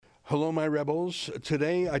Hello, my rebels.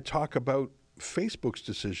 Today I talk about Facebook's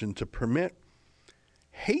decision to permit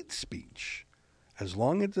hate speech as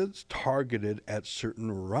long as it's targeted at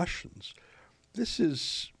certain Russians.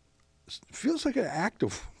 This feels like an act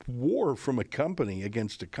of war from a company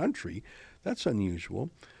against a country. That's unusual.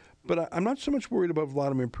 But I'm not so much worried about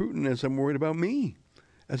Vladimir Putin as I'm worried about me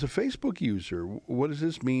as a Facebook user. What does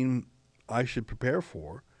this mean I should prepare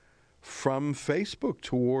for from Facebook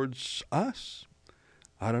towards us?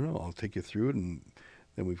 I don't know. I'll take you through it, and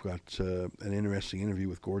then we've got an interesting interview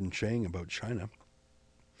with Gordon Chang about China.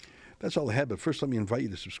 That's all I had, but first let me invite you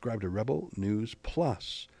to subscribe to Rebel News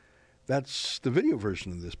Plus. That's the video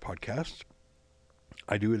version of this podcast.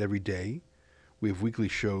 I do it every day. We have weekly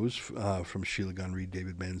shows from Sheila Gunn Reid,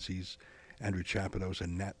 David Menzies, Andrew Chapados,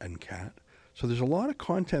 and Nat and Kat. So there's a lot of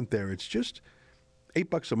content there. It's just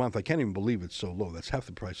 $8 a month. I can't even believe it's so low. That's half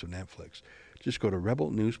the price of Netflix. Just go to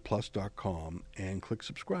rebelnewsplus.com and click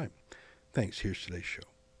subscribe. Thanks. Here's today's show.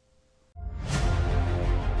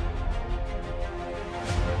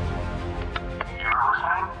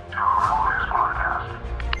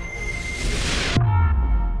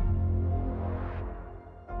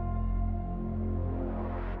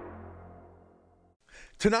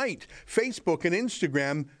 Tonight, Facebook and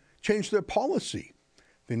Instagram changed their policy.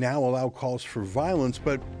 They now allow calls for violence,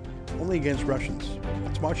 but only against Russians.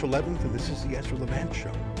 It's March 11th, and this is the Ezra Levant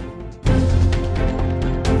Show.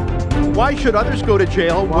 Why should others go to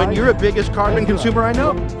jail when you're the biggest carbon consumer I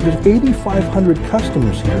know? There's 8,500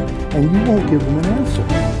 customers here, and you won't give them an answer.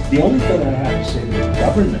 The only thing I have to say to the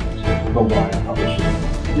government about why I publish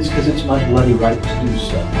it is because it's my bloody right to do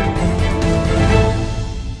so.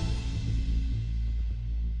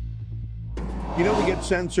 You know, we get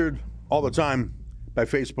censored all the time by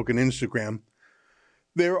Facebook and Instagram.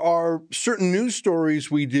 There are certain news stories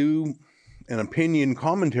we do and opinion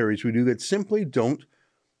commentaries we do that simply don't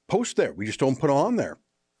post there. We just don't put them on there.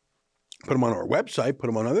 Put them on our website, put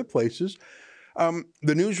them on other places.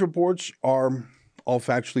 The news reports are all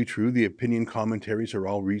factually true. The opinion commentaries are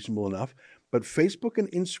all reasonable enough. But Facebook and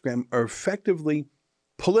Instagram are effectively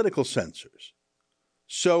political censors.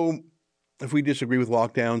 So if we disagree with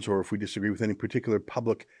lockdowns or if we disagree with any particular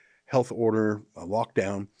public health order, a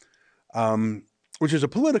lockdown, which is a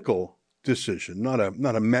political decision, not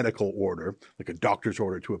a medical order, like a doctor's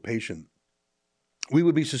order to a patient, we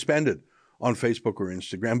would be suspended on Facebook or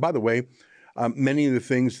Instagram. By the way, many of the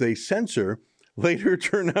things they censor later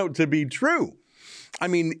turn out to be true. I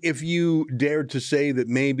mean, if you dared to say that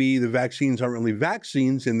maybe the vaccines aren't really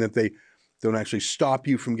vaccines and that they don't actually stop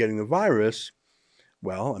you from getting the virus,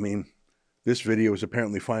 well, I mean, this video is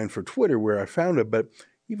apparently fine for Twitter where I found it, but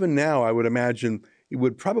even now I would imagine it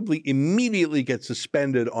would probably immediately get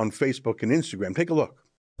suspended on Facebook and Instagram. Take a look.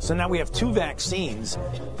 So now we have two vaccines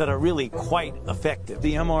that are really quite effective.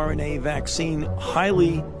 The mRNA vaccine,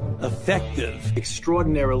 highly effective,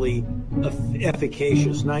 extraordinarily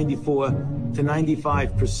efficacious, 94 to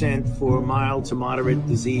 95% for mild to moderate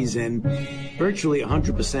disease, and virtually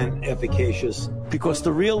 100% efficacious. Because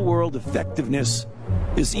the real world effectiveness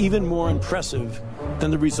is even more impressive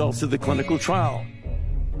than the results of the clinical trial.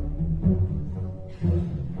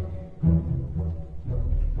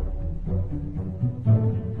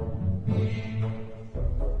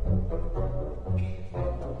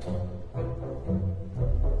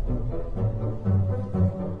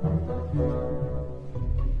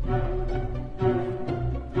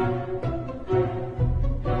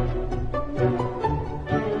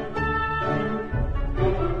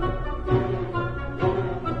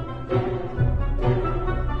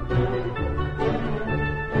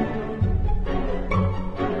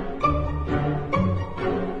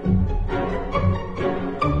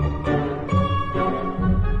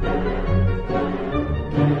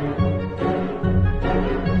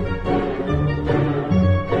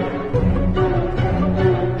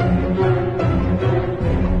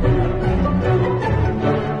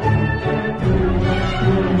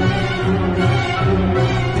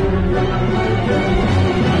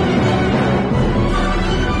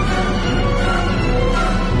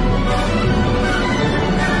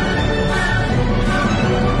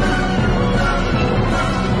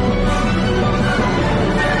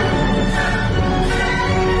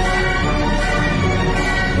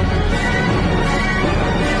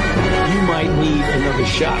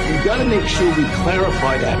 We've got to make sure we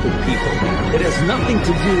clarify that with people. It has nothing to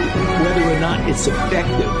do whether or not it's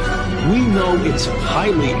effective. We know it's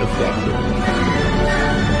highly effective.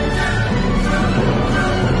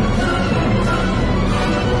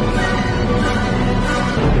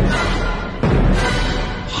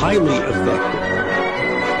 Highly effective.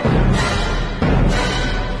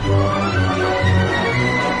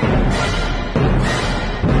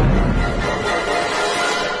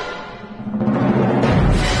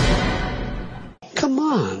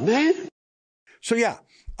 So yeah,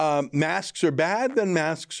 masks are bad, then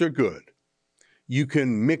masks are good. You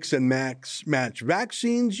can mix and match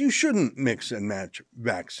vaccines. You shouldn't mix and match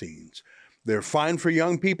vaccines. They're fine for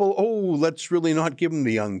young people. Oh, let's really not give them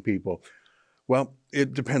to young people. Well,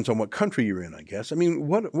 it depends on what country you're in, I guess. I mean,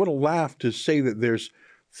 what a laugh to say that there's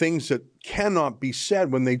things that cannot be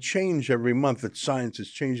said when they change every month, that science is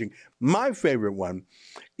changing. My favorite one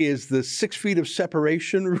is the 6 feet of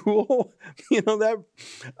separation rule.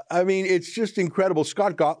 It's just incredible.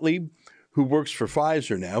 Scott Gottlieb, who works for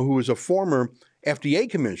Pfizer now, who is a former FDA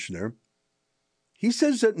commissioner, he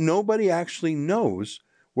says that nobody actually knows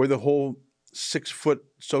where the whole 6-foot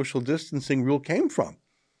social distancing rule came from.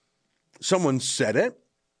 Someone said it,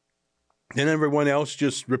 and everyone else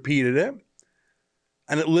just repeated it,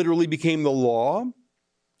 and it literally became the law.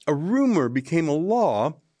 A rumor became a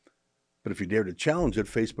law, but if you dare to challenge it,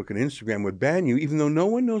 Facebook and Instagram would ban you, even though no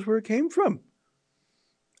one knows where it came from.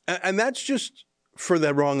 And that's just for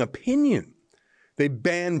the wrong opinion. They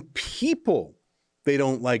ban people they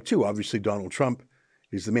don't like too. Obviously, Donald Trump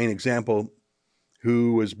is the main example,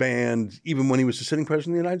 who was banned even when he was the sitting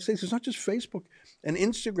president of the United States. It's not just Facebook and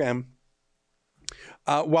Instagram.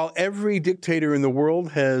 While every dictator in the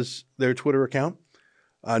world has their Twitter account,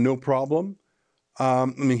 no problem.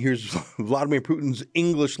 Here's Vladimir Putin's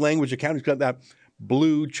English language account. He's got that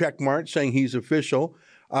blue check mark saying he's official.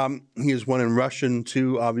 He has one in Russian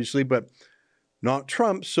too, obviously, but not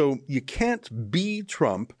Trump. So you can't be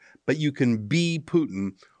Trump, but you can be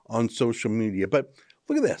Putin on social media. But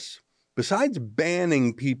look at this. Besides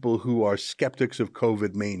banning people who are skeptics of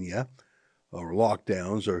COVID mania or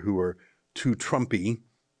lockdowns or who are too Trumpy,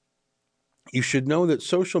 you should know that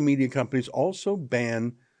social media companies also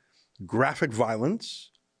ban graphic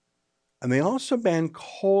violence, and they also ban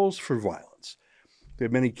calls for violence. There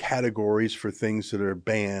are many categories for things that are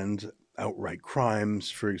banned. Outright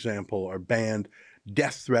crimes, for example, are banned.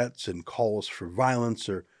 Death threats and calls for violence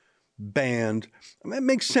are banned. That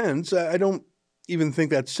makes sense. I don't even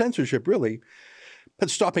think that's censorship, really. But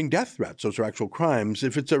stopping death threats, those are actual crimes.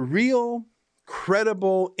 If it's a real,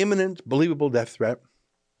 credible, imminent, believable death threat,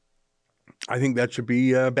 I think that should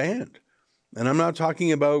be banned. And I'm not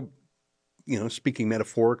talking about, speaking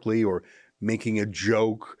metaphorically or making a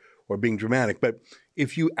joke or being dramatic. But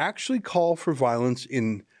if you actually call for violence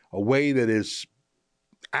in a way that is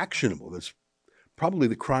actionable, that's probably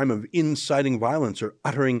the crime of inciting violence or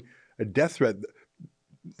uttering a death threat,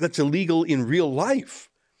 that's illegal in real life.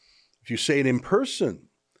 If you say it in person,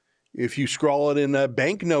 if you scrawl it in a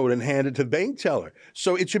banknote and hand it to the bank teller.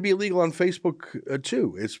 So it should be illegal on Facebook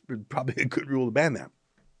too. It's probably a good rule to ban that.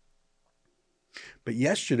 But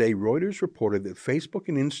yesterday, Reuters reported that Facebook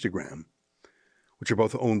and Instagram, which are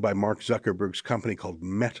both owned by Mark Zuckerberg's company called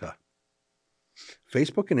Meta,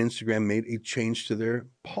 Facebook and Instagram made a change to their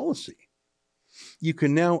policy. You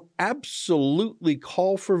can now absolutely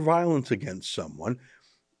call for violence against someone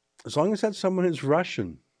as long as that someone is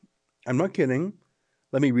Russian. I'm not kidding.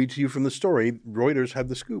 Let me read to you from the story. Reuters had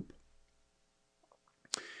the scoop.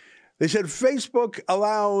 They said Facebook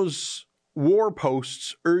allows war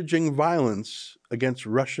posts urging violence against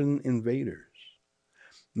Russian invaders.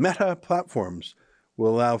 Meta platforms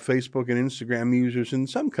will allow Facebook and Instagram users in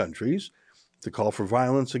some countries to call for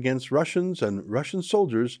violence against Russians and Russian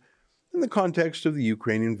soldiers in the context of the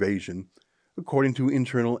Ukraine invasion, according to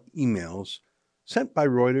internal emails seen by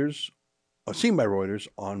Reuters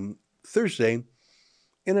on Thursday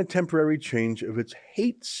in a temporary change of its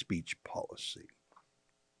hate speech policy.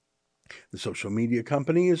 The social media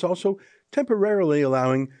company is also temporarily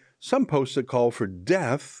allowing some posts that call for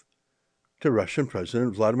death to Russian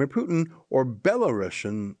President Vladimir Putin or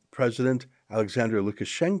Belarusian President Alexander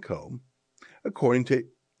Lukashenko, according to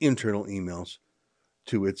internal emails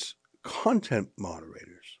to its content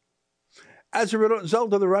moderators. As a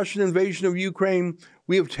result of the Russian invasion of Ukraine,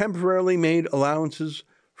 we have temporarily made allowances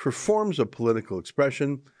for forms of political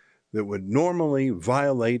expression that would normally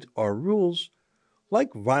violate our rules,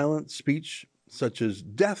 like violent speech such as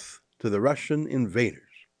death to the Russian invaders.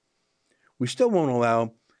 We still won't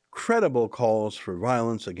allow credible calls for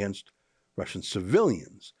violence against Russian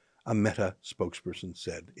civilians, a Meta spokesperson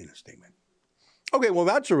said in a statement. Okay, well,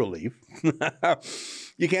 that's a relief.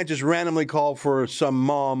 You can't just randomly call for some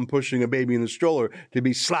mom pushing a baby in a stroller to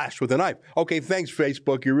be slashed with a knife. Okay, thanks,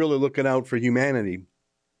 Facebook. You're really looking out for humanity.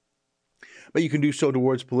 But you can do so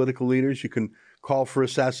towards political leaders. You can call for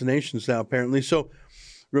assassinations now, apparently. So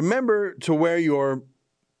remember to wear your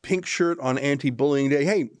pink shirt on anti-bullying day.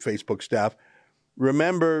 Hey, Facebook staff,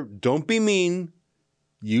 remember, don't be mean.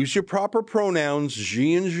 Use your proper pronouns,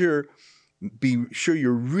 je and je. Be sure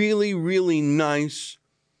you're really, really nice.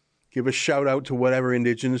 give a shout out to whatever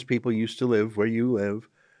indigenous people used to live where you live.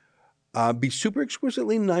 Be super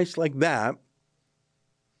exquisitely nice like that.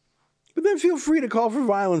 But then feel free to call for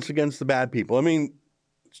violence against the bad people. I mean,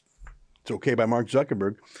 it's okay by Mark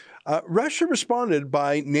Zuckerberg. Russia responded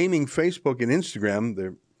by naming Facebook and Instagram,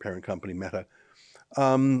 their parent company Meta,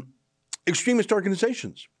 extremist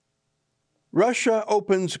organizations. Russia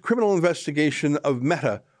opens criminal investigation of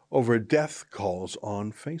Meta over death calls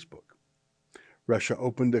on Facebook. Russia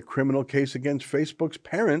opened a criminal case against Facebook's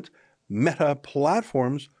parent, Meta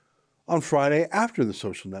Platforms, on Friday after the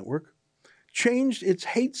social network changed its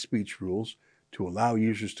hate speech rules to allow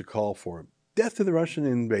users to call for death to the Russian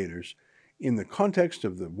invaders in the context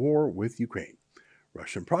of the war with Ukraine.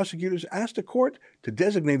 Russian prosecutors asked a court to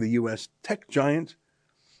designate the U.S. tech giant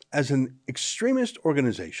as an extremist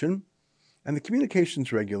organization, and the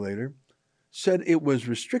communications regulator said it was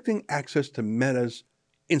restricting access to Meta's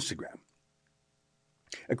Instagram.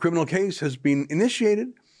 A criminal case has been initiated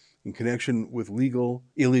in connection with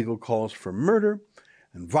illegal calls for murder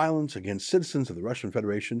and violence against citizens of the Russian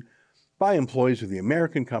Federation by employees of the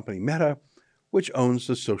American company Meta, which owns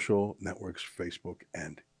the social networks Facebook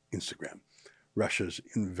and Instagram. Russia's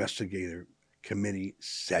investigative committee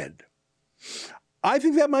said. I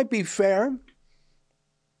think that might be fair.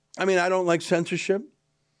 I mean, I don't like censorship.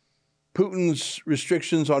 Putin's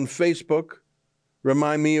restrictions on Facebook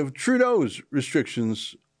remind me of Trudeau's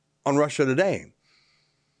restrictions on Russia Today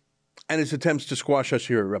and his attempts to squash us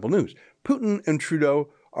here at Rebel News. Putin and Trudeau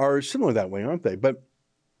are similar that way, aren't they? But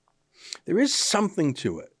there is something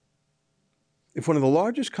to it. If one of the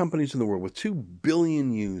largest companies in the world with 2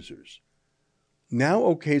 billion users now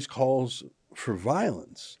okays calls for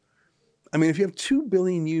violence, I mean, if you have 2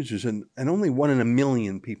 billion users and only 1 in a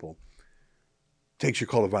million people takes your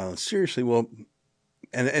call to violence seriously, well,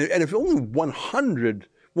 and if only 1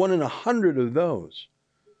 in 100 of those,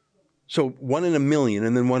 so 1 in a million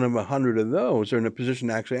and then 1 in 100 of those are in a position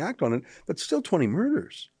to actually act on it, that's still 20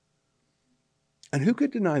 murders. And who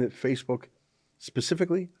could deny that Facebook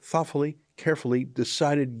specifically, thoughtfully, carefully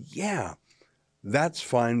decided, yeah, that's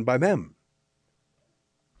fine by them?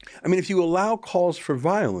 I mean, if you allow calls for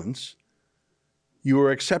violence, you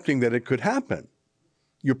are accepting that it could happen.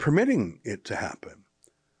 You're permitting it to happen.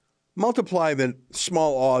 Multiply the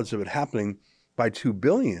small odds of it happening by 2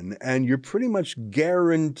 billion, and you're pretty much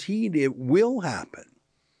guaranteed it will happen.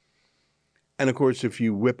 And of course, if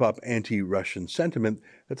you whip up anti-Russian sentiment,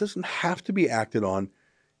 that doesn't have to be acted on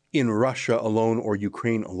in Russia alone or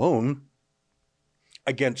Ukraine alone,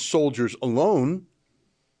 against soldiers alone.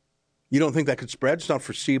 You don't think that could spread? It's not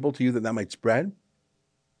foreseeable to you that that might spread?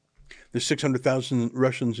 There's 600,000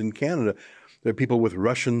 Russians in Canada. There are people with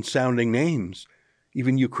Russian-sounding names,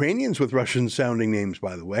 even Ukrainians with Russian-sounding names,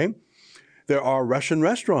 by the way. There are Russian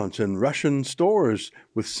restaurants and Russian stores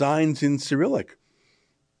with signs in Cyrillic.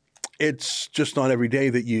 It's just not every day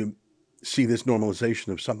that you see this normalization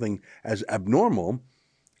of something as abnormal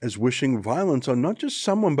as wishing violence on not just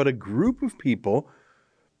someone, but a group of people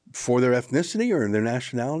for their ethnicity or their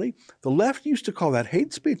nationality. The left used to call that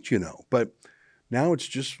hate speech, but now it's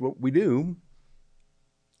just what we do.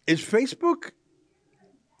 Is Facebook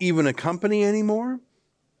even a company anymore?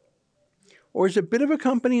 Or is it a bit of a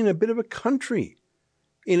company and a bit of a country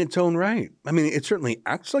in its own right? I mean, it certainly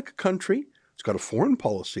acts like a country. It's got a foreign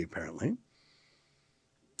policy, apparently.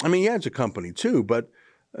 I mean, yeah, it's a company too, but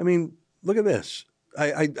I mean, look at this.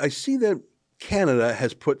 I see that Canada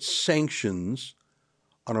has put sanctions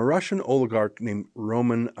on a Russian oligarch named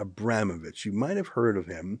Roman Abramovich. You might have heard of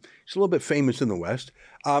him. He's a little bit famous in the West.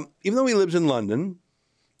 Even though he lives in London,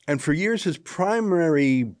 and for years his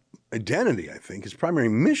primary identity, I think, his primary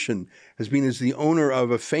mission has been as the owner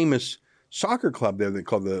of a famous soccer club there they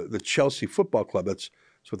call the Chelsea Football Club. That's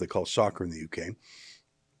what they call soccer in the UK.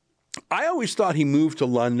 I always thought he moved to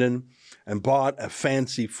London and bought a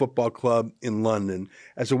fancy football club in London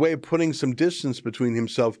as a way of putting some distance between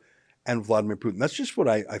himself and Vladimir Putin. That's just what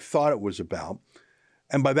I thought it was about.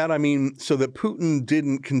 And by that I mean so that Putin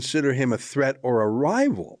didn't consider him a threat or a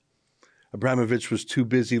rival. Abramovich was too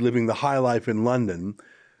busy living the high life in London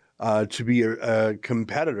to be a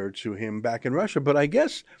competitor to him back in Russia. But I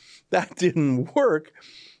guess that didn't work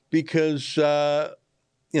because,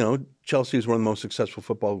 Chelsea is one of the most successful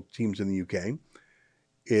football teams in the UK.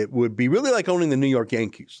 It would be really like owning the New York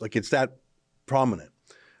Yankees. Like, it's that prominent.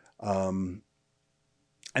 And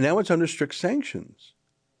now it's under strict sanctions.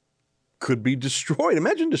 Could be destroyed.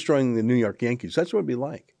 Imagine destroying the New York Yankees. That's what it'd be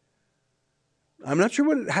like. I'm not sure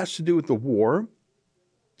what it has to do with the war.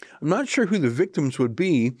 I'm not sure who the victims would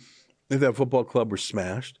be if that football club were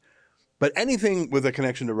smashed. But anything with a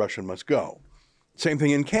connection to Russia must go. Same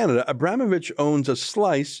thing in Canada. Abramovich owns a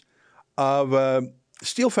slice of a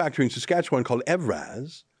steel factory in Saskatchewan called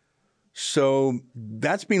Evraz. So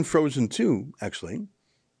that's been frozen too, actually.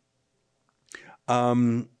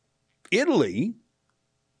 Italy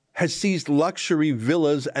has seized luxury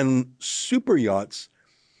villas and super yachts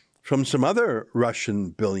from some other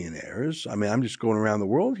Russian billionaires. I mean, I'm just going around the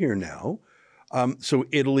world here now. So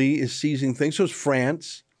Italy is seizing things. So is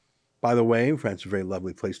France, by the way. France is a very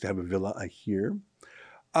lovely place to have a villa, I hear.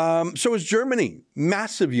 So is Germany.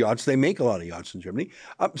 Massive yachts. They make a lot of yachts in Germany.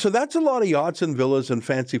 So that's a lot of yachts and villas and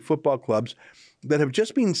fancy football clubs that have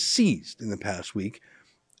just been seized in the past week.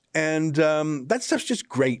 And that stuff's just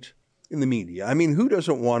great in the media. I mean, who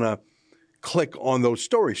doesn't want to click on those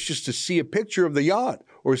stories just to see a picture of the yacht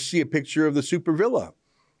or see a picture of the super villa?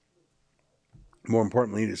 More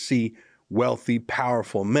importantly, to see wealthy,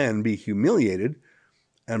 powerful men be humiliated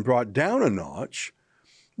and brought down a notch.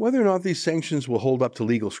 Whether or not these sanctions will hold up to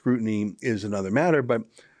legal scrutiny is another matter, but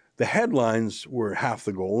the headlines were half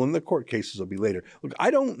the goal, and the court cases will be later. Look,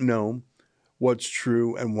 I don't know what's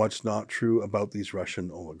true and what's not true about these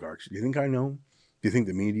Russian oligarchs. Do you think I know? Do you think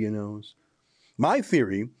the media knows? My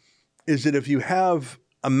theory is that if you have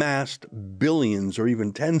amassed billions or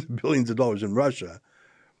even tens of billions of dollars in Russia,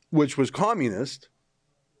 which was communist,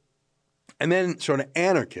 and then sort of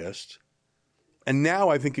anarchist, and now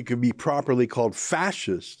I think it could be properly called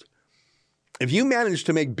fascist. If you manage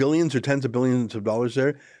to make billions or tens of billions of dollars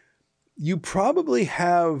there, you probably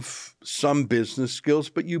have some business skills,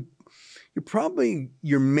 but you're probably,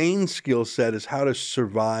 your main skill set is how to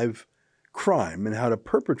survive crime and how to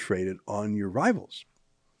perpetrate it on your rivals.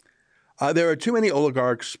 There are too many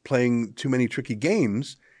oligarchs playing too many tricky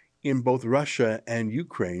games in both Russia and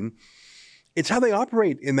Ukraine. It's how they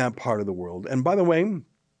operate in that part of the world. And by the way,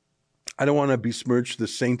 I don't want to besmirch the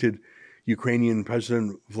sainted Ukrainian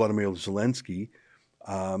President Volodymyr Zelensky,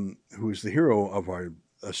 who is the hero of our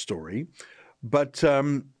story, but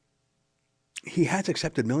he has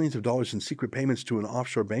accepted millions of dollars in secret payments to an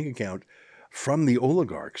offshore bank account from the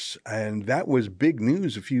oligarchs. And that was big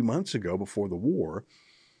news a few months ago before the war,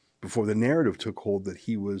 before the narrative took hold that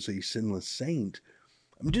he was a sinless saint.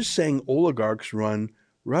 I'm just saying oligarchs run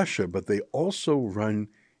Russia, but they also run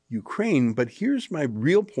Ukraine. But here's my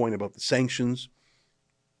real point about the sanctions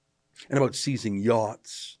and about seizing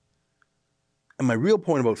yachts. And my real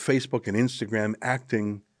point about Facebook and Instagram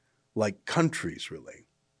acting like countries, really.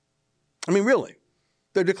 I mean, really.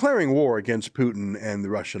 They're declaring war against Putin and the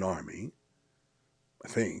Russian army, I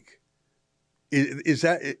think. Is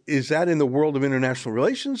that in the world of international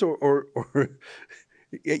relations or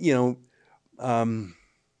you know,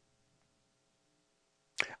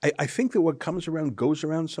 I think that what comes around goes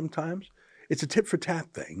around sometimes. It's a tit for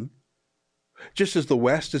tat thing. Just as the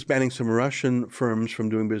West is banning some Russian firms from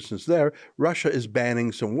doing business there, Russia is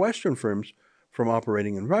banning some Western firms from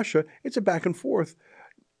operating in Russia. It's a back and forth.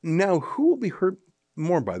 Now, who will be hurt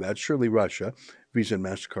more by that? Surely Russia. Visa and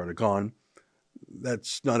MasterCard are gone.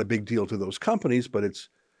 That's not a big deal to those companies, but it's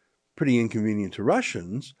pretty inconvenient to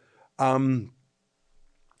Russians.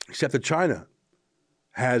 Except that China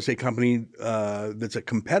has a company that's a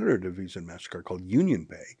competitor to Visa and MasterCard called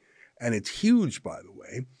UnionPay. And it's huge, by the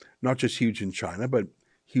way, not just huge in China, but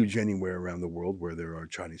huge anywhere around the world where there are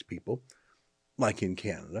Chinese people, like in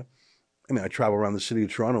Canada. I mean, I travel around the city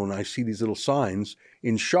of Toronto and I see these little signs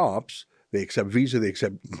in shops. They accept Visa, they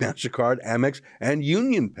accept MasterCard, Amex, and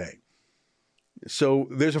UnionPay. So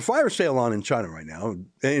there's a fire sale on in China right now,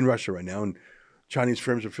 in Russia right now, and Chinese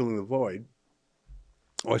firms are filling the void.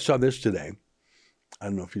 Oh, I saw this today. I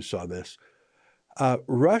don't know if you saw this.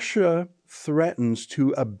 Russia threatens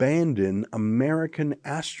to abandon American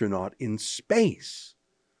astronaut in space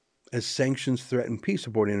as sanctions threaten peace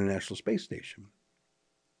aboard the International Space Station.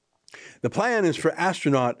 The plan is for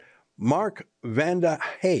astronaut Mark Vanda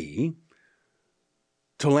Hay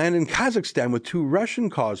to land in Kazakhstan with 2 Russian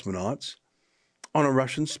cosmonauts on a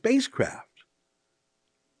Russian spacecraft.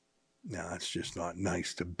 Now, that's just not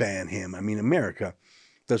nice to ban him. I mean, America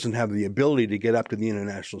doesn't have the ability to get up to the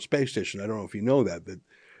International Space Station. I don't know if you know that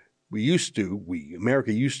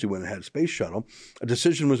America used to when it had a space shuttle. A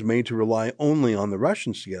decision was made to rely only on the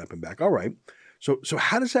Russians to get up and back. All right. So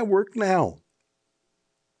how does that work now?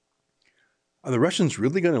 Are the Russians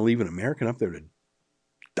really going to leave an American up there to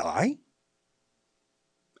die?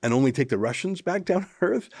 And only take the Russians back down to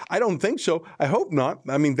Earth? I don't think so. I hope not.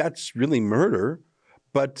 I mean, that's really murder.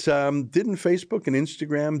 But didn't Facebook and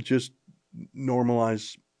Instagram just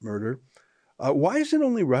normalize murder? Why is it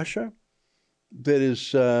only Russia that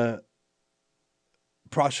is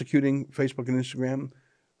prosecuting Facebook and Instagram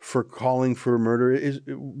for calling for murder?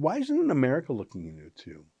 Why isn't America looking into it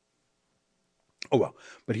too? Oh, well,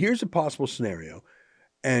 but here's a possible scenario.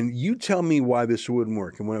 And you tell me why this wouldn't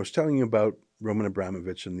work. And when I was telling you about Roman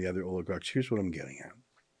Abramovich and the other oligarchs, here's what I'm getting at.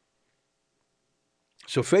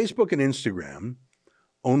 So Facebook and Instagram,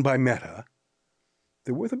 owned by Meta,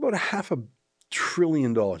 they're worth about $500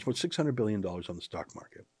 billion, about $600 billion on the stock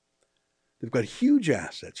market. They've got huge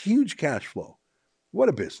assets, huge cash flow. What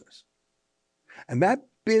a business. And that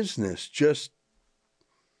business just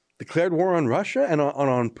declared war on Russia and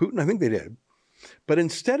on Putin. I think they did. But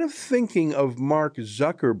instead of thinking of Mark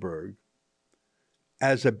Zuckerberg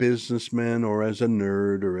as a businessman or as a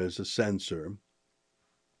nerd or as a censor,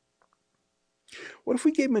 what if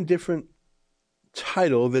we gave him a different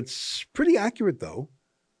title that's pretty accurate, though?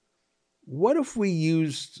 What if we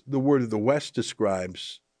used the word the West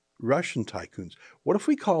describes Russian tycoons? What if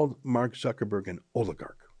we called Mark Zuckerberg an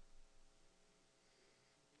oligarch?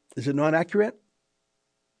 Is it not accurate?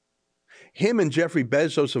 Him and Jeffrey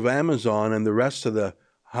Bezos of Amazon and the rest of the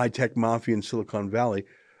high-tech mafia in Silicon Valley,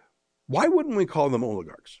 why wouldn't we call them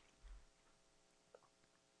oligarchs?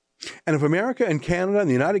 And if America and Canada and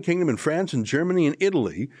the United Kingdom and France and Germany and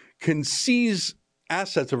Italy can seize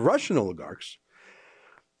assets of Russian oligarchs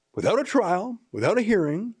without a trial, without a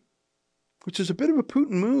hearing, which is a bit of a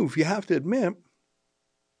Putin move, you have to admit,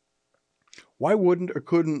 why wouldn't or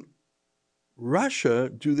couldn't Russia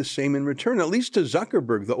do the same in return, at least to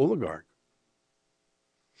Zuckerberg, the oligarch?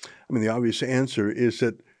 I mean, the obvious answer is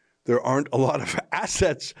that there aren't a lot of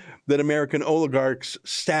assets that American oligarchs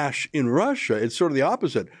stash in Russia. It's sort of the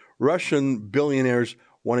opposite. Russian billionaires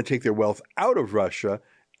want to take their wealth out of Russia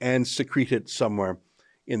and secrete it somewhere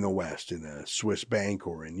in the West, in a Swiss bank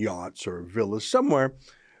or in yachts or villas, somewhere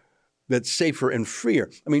that's safer and freer.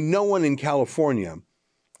 I mean, no one in California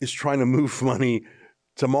is trying to move money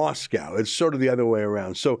to Moscow. It's sort of the other way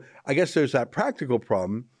around. So I guess there's that practical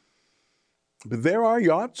problem. But there are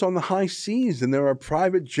yachts on the high seas and there are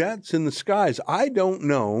private jets in the skies. I don't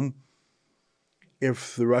know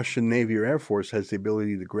if the Russian Navy or Air Force has the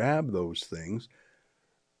ability to grab those things.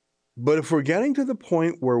 But if we're getting to the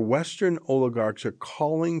point where Western oligarchs are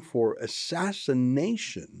calling for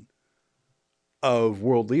assassination of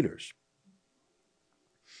world leaders,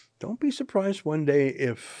 don't be surprised one day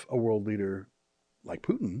if a world leader like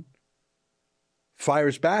Putin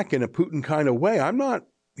fires back in a Putin kind of way. I'm not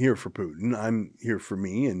here for Putin. I'm here for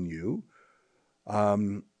me and you.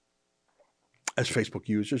 As Facebook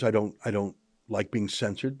users, I don't like being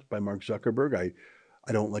censored by Mark Zuckerberg.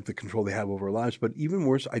 I don't like the control they have over our lives. But even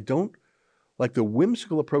worse, I don't like the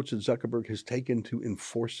whimsical approach that Zuckerberg has taken to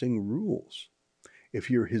enforcing rules. If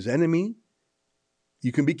you're his enemy,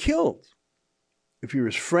 you can be killed. If you're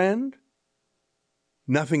his friend,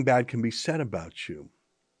 nothing bad can be said about you.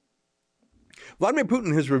 Vladimir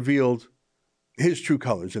Putin has revealed his true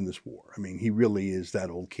colors in this war. I mean, he really is that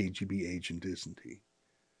old KGB agent, isn't he?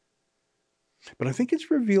 But I think it's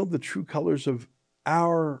revealed the true colors of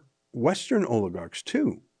our Western oligarchs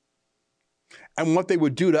too, and what they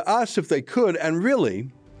would do to us if they could, and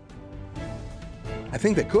really, I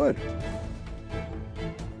think they could.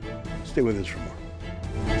 Stay with us for more.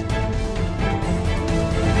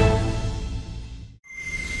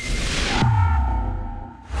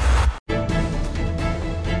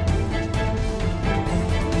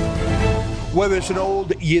 Well, there's an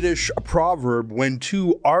old Yiddish proverb, when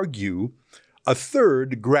two argue, a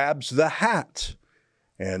third grabs the hat.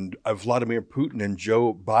 And Vladimir Putin and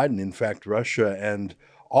Joe Biden, in fact, Russia and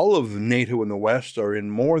all of NATO and the West are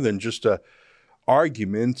in more than just an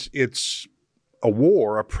argument. It's a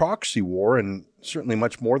war, a proxy war, and certainly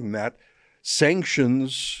much more than that.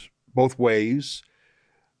 Sanctions both ways.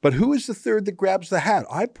 But who is the third that grabs the hat?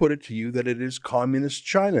 I put it to you that it is communist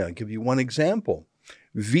China. I'll give you one example.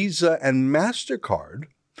 Visa and MasterCard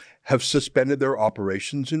have suspended their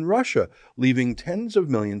operations in Russia, leaving tens of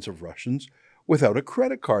millions of Russians without a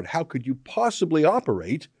credit card. How could you possibly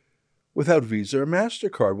operate without Visa or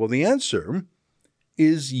MasterCard? Well, the answer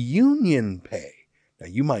is UnionPay. Now,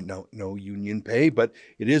 you might not know UnionPay, but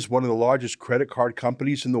it is one of the largest credit card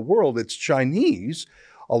companies in the world. It's Chinese.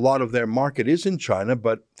 A lot of their market is in China,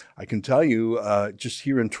 but I can tell you, just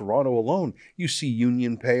here in Toronto alone, you see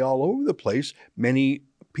UnionPay all over the place. Many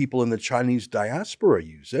people in the Chinese diaspora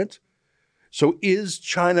use it. So is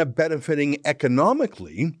China benefiting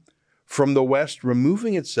economically from the West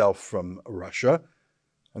removing itself from Russia?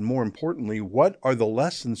 And more importantly, what are the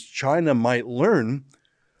lessons China might learn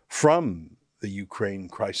from the Ukraine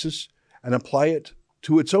crisis and apply it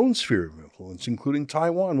to its own sphere of influence, including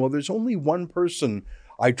Taiwan? Well, there's only one person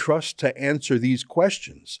I trust to answer these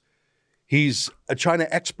questions. He's a China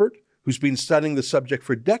expert who's been studying the subject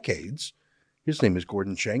for decades. His name is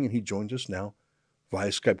Gordon Chang, and he joins us now via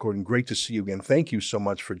Skype. Gordon, great to see you again. Thank you so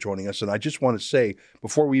much for joining us. And I just want to say,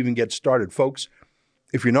 before we even get started, folks,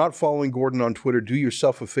 if you're not following Gordon on Twitter, do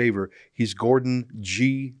yourself a favor. He's Gordon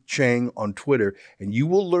G. Chang on Twitter, and you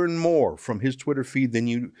will learn more from his Twitter feed than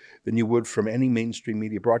you would from any mainstream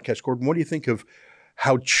media broadcast. Gordon, what do you think of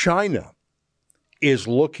how China is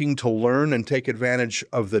looking to learn and take advantage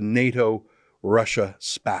of the NATO-Russia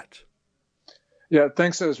spat? Yeah,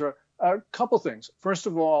 thanks, Ezra. A couple things. First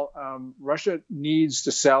of all, Russia needs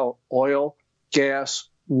to sell oil, gas,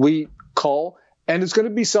 wheat, coal, and it's going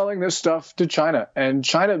to be selling this stuff to China. And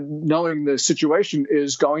China, knowing the situation,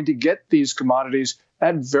 is going to get these commodities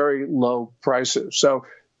at very low prices. So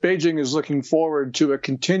Beijing is looking forward to a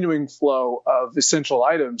continuing flow of essential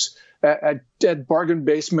items at bargain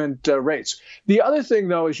basement rates. The other thing,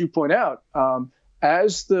 though, as you point out,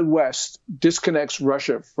 as the West disconnects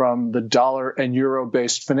Russia from the dollar and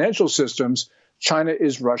euro-based financial systems, China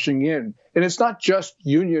is rushing in. And it's not just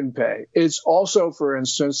UnionPay. It's also, for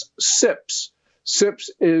instance, CIPS. CIPS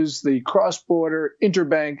is the cross-border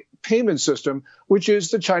interbank payment system, which is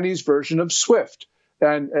the Chinese version of SWIFT.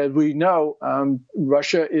 And as we know,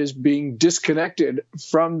 Russia is being disconnected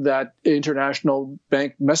from that international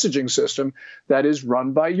bank messaging system that is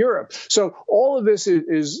run by Europe. So all of this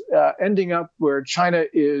is ending up where China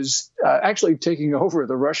is actually taking over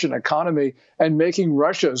the Russian economy and making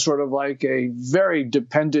Russia sort of like a very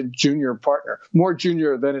dependent junior partner, more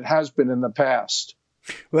junior than it has been in the past.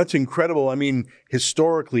 Well, that's incredible. I mean,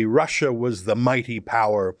 historically, Russia was the mighty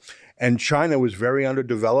power, and China was very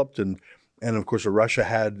underdeveloped. And of course, Russia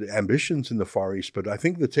had ambitions in the Far East, but I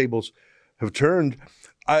think the tables have turned.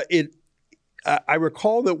 I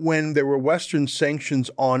recall that when there were Western sanctions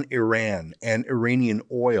on Iran and Iranian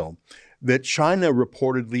oil, that China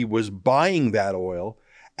reportedly was buying that oil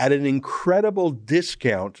at an incredible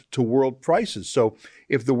discount to world prices. So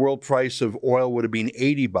if the world price of oil would have been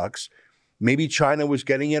 $80, maybe China was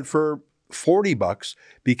getting it for $40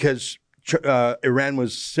 because Iran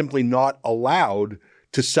was simply not allowed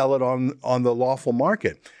to sell it on the lawful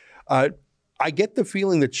market. I get the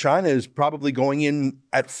feeling that China is probably going in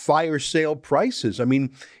at fire sale prices. I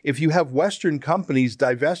mean, if you have Western companies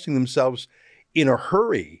divesting themselves in a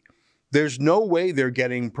hurry, there's no way they're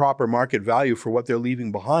getting proper market value for what they're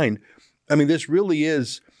leaving behind. I mean, this really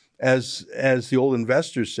is, as the old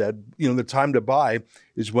investors said, the time to buy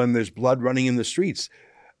is when there's blood running in the streets.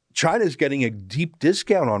 China's getting a deep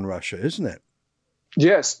discount on Russia, isn't it?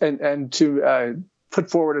 Yes, and to put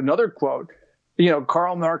forward another quote,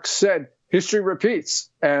 Karl Marx said, history repeats,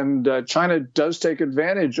 and China does take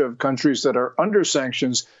advantage of countries that are under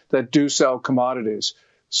sanctions that do sell commodities.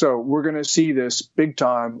 So we're going to see this big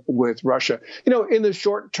time with Russia. In the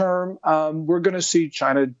short term, we're going to see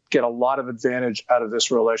China get a lot of advantage out of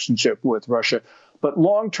this relationship with Russia. But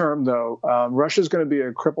long term, though, Russia is going to be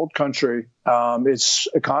a crippled country. Its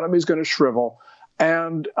economy is going to shrivel.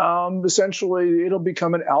 And essentially, it'll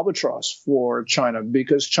become an albatross for China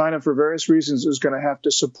because China, for various reasons, is going to have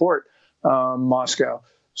to support Moscow.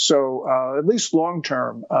 So at least long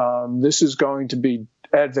term, this is going to be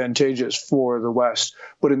advantageous for the West.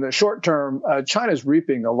 But in the short term, China's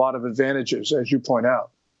reaping a lot of advantages, as you point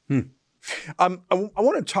out. I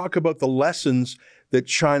want to talk about the lessons that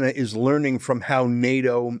China is learning from how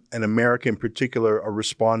NATO and America in particular are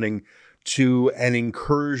responding to an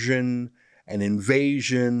incursion, an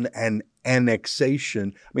invasion, and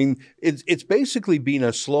annexation. I mean, it's basically been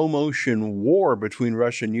a slow motion war between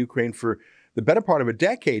Russia and Ukraine for the better part of a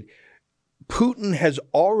decade. Putin has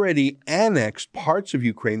already annexed parts of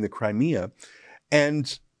Ukraine, the Crimea,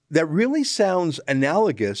 and that really sounds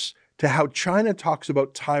analogous to how China talks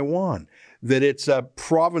about Taiwan, that it's a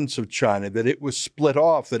province of China, that it was split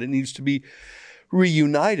off, that it needs to be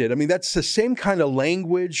reunited. I mean, that's the same kind of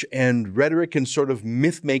language and rhetoric and sort of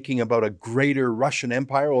myth-making about a greater Russian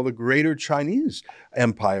empire or the greater Chinese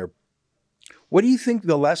empire. What do you think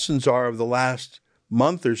the lessons are of the last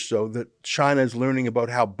month or so that China is learning about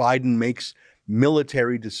how Biden makes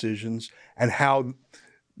military decisions and how,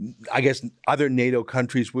 I guess, other NATO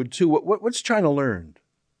countries would too? What's China learned?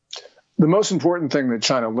 The most important thing that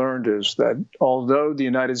China learned is that although the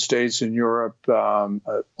United States and Europe are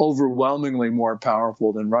overwhelmingly more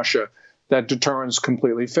powerful than Russia, that deterrence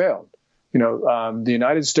completely failed. The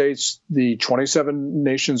United States, the 27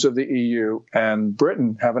 nations of the EU, and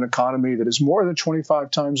Britain have an economy that is more than 25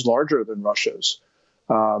 times larger than Russia's.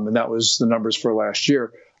 And that was the numbers for last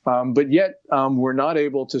year. But yet we're not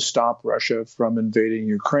able to stop Russia from invading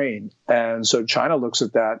Ukraine. And so China looks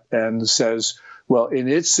at that and says, well, in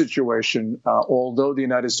its situation, although the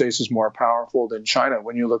United States is more powerful than China,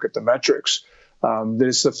 when you look at the metrics, that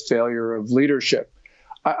it's a failure of leadership.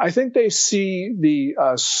 I think they see the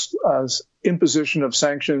imposition of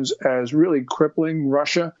sanctions as really crippling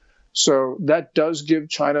Russia. So that does give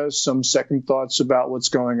China some second thoughts about what's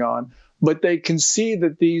going on. But they can see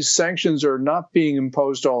that these sanctions are not being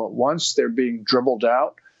imposed all at once. They're being dribbled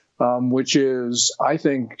out, which is, I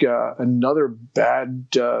think, another bad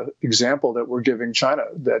example that we're giving China,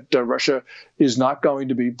 that Russia is not going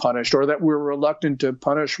to be punished, or that we're reluctant to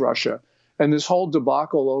punish Russia. And this whole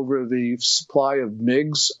debacle over the supply of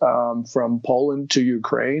MiGs from Poland to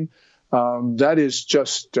Ukraine, that is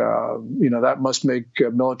just, that must make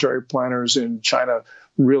military planners in China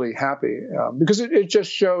really happy, because it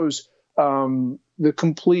just shows the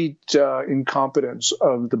complete incompetence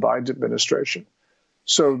of the Biden administration.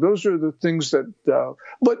 So those are the things that,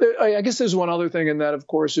 I guess there's one other thing, and that, of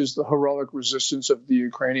course, is the heroic resistance of the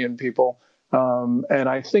Ukrainian people. And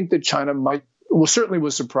I think that China certainly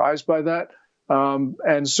was surprised by that,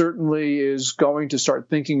 and certainly is going to start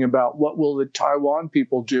thinking about what will the Taiwan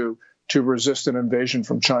people do to resist an invasion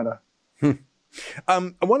from China. I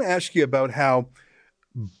want to ask you about how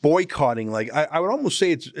boycotting, I would almost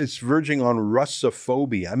say it's verging on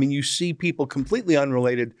Russophobia. I mean, you see people completely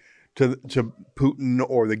unrelated to Putin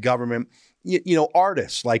or the government,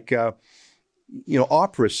 artists like,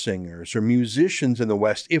 opera singers or musicians in the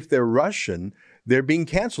West. If they're Russian, they're being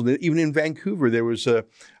canceled. Even in Vancouver, there was a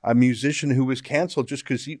musician who was canceled just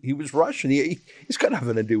because he was Russian. He's got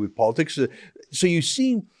nothing to do with politics. So you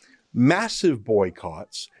see massive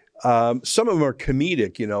boycotts. Some of them are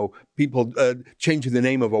comedic, people changing the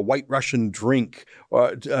name of a white Russian drink,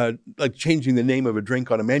 or like changing the name of a drink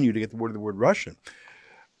on a menu to get the word Russian.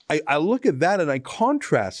 I look at that and I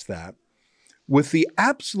contrast that with the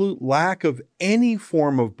absolute lack of any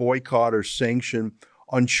form of boycott or sanction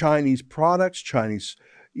on Chinese products, Chinese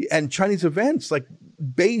events like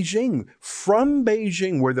Beijing, from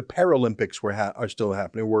Beijing, where the Paralympics are still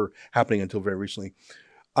happening, were happening until very recently.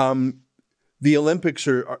 The Olympics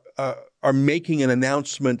are making an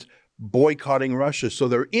announcement boycotting Russia. So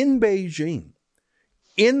they're in Beijing,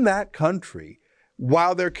 in that country,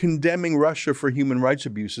 while they're condemning Russia for human rights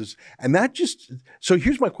abuses. And so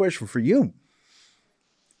here's my question for you.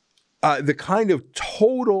 The kind of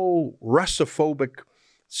total Russophobic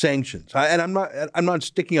sanctions, and I'm not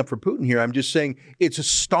sticking up for Putin here. I'm just saying it's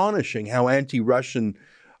astonishing how anti-Russian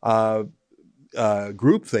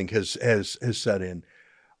groupthink has set in.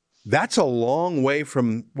 That's a long way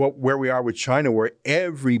from where we are with China, where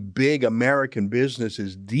every big American business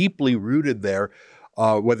is deeply rooted there,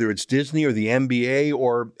 whether it's Disney or the NBA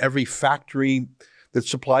or every factory that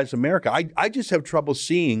supplies America. I just have trouble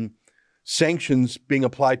seeing sanctions being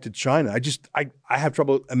applied to China. I have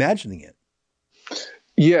trouble imagining it.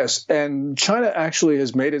 Yes, and China actually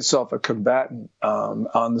has made itself a combatant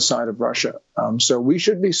on the side of Russia. So we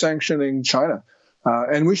should be sanctioning China.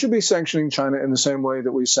 And we should be sanctioning China in the same way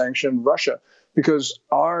that we sanction Russia, because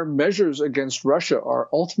our measures against Russia are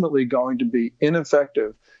ultimately going to be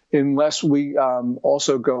ineffective unless we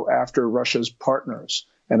also go after Russia's partners.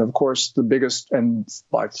 And of course, the biggest and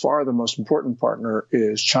by far the most important partner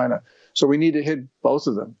is China. So we need to hit both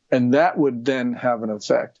of them. And that would then have an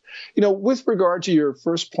effect. With regard to your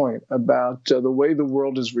first point about the way the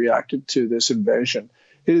world has reacted to this invasion,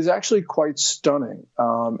 it is actually quite stunning.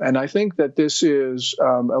 And I think that this is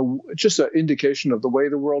just an indication of the way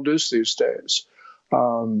the world is these days.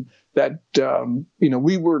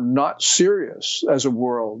 We were not serious as a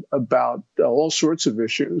world about all sorts of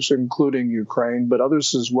issues, including Ukraine, but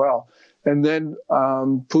others as well. And then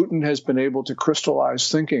Putin has been able to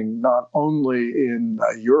crystallize thinking not only in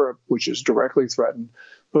Europe, which is directly threatened,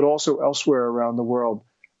 but also elsewhere around the world.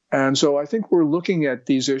 And so I think we're looking at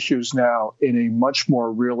these issues now in a much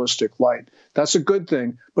more realistic light. That's a good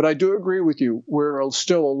thing. But I do agree with you. We're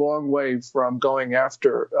still a long way from going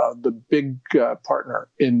after the big partner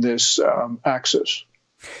in this axis.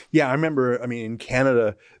 Yeah, I remember, in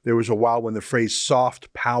Canada, there was a while when the phrase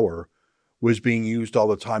soft power was being used all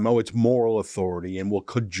the time. Oh, it's moral authority and we'll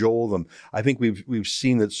cajole them. I think we've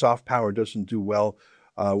seen that soft power doesn't do well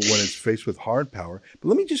when it's faced with hard power. But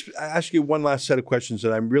let me just ask you one last set of questions,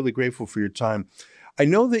 and I'm really grateful for your time. I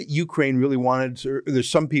know that Ukraine really wanted, there's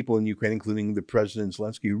some people in Ukraine, including the President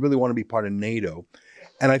Zelensky, who really want to be part of NATO.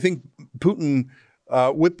 And I think Putin,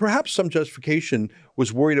 with perhaps some justification,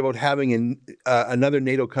 was worried about having another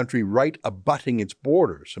NATO country right abutting its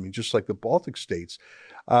borders. Just like the Baltic states.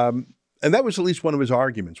 And that was at least one of his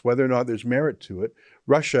arguments, whether or not there's merit to it.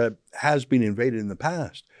 Russia has been invaded in the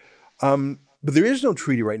past. But there is no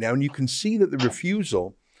treaty right now, and you can see that the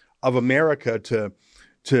refusal of America to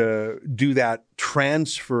do that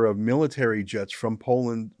transfer of military jets from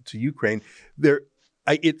Poland to Ukraine,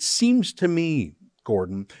 it seems to me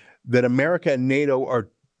Gordon, that America and NATO are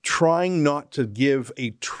trying not to give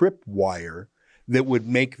a tripwire that would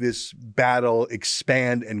make this battle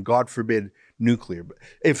expand and, God forbid, nuclear.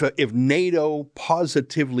 If NATO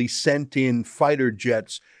positively sent in fighter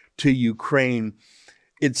jets to Ukraine,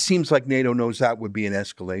 it seems like NATO knows that would be an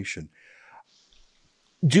escalation.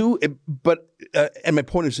 And my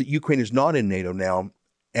point is that Ukraine is not in NATO now,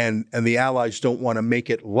 and the allies don't want to make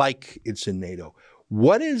it like it's in NATO.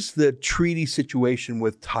 What is the treaty situation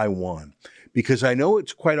with Taiwan? Because I know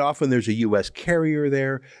it's quite often there's a U.S. carrier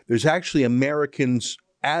there. There's actually Americans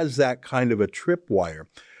as that kind of a tripwire.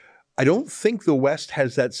 I don't think the West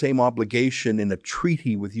has that same obligation in a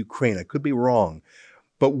treaty with Ukraine. I could be wrong.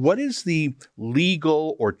 But what is the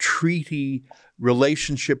legal or treaty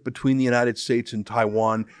relationship between the United States and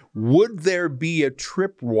Taiwan? Would there be a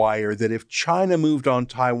tripwire that if China moved on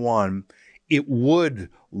Taiwan, it would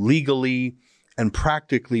legally and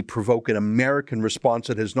practically provoke an American response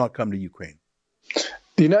that has not come to Ukraine?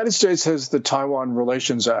 The United States has the Taiwan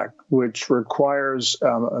Relations Act, which requires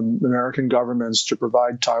American governments to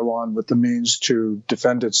provide Taiwan with the means to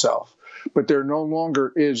defend itself. But there no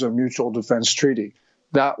longer is a mutual defense treaty.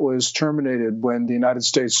 That was terminated when the United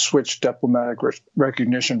States switched diplomatic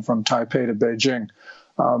recognition from Taipei to Beijing.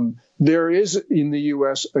 There is in the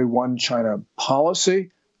U.S. a one China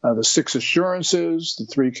policy, the 6 assurances, the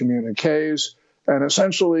 3 communiques, and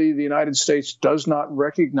essentially the United States does not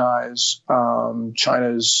recognize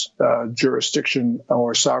China's jurisdiction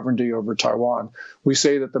or sovereignty over Taiwan. We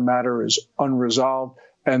say that the matter is unresolved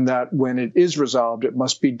and that when it is resolved, it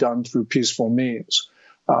must be done through peaceful means.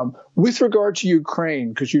 With regard to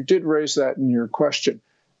Ukraine, because you did raise that in your question,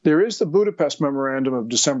 there is the Budapest Memorandum of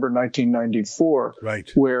December 1994, right,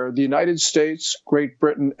 where the United States, Great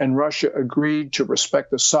Britain, and Russia agreed to respect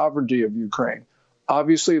the sovereignty of Ukraine.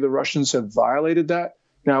 Obviously, the Russians have violated that.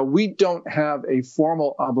 Now, we don't have a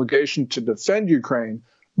formal obligation to defend Ukraine,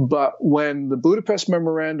 but when the Budapest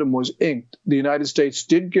Memorandum was inked, the United States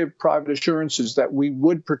did give private assurances that we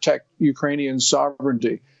would protect Ukrainian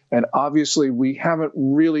sovereignty. And obviously, we haven't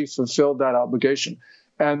really fulfilled that obligation.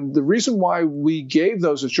 And the reason why we gave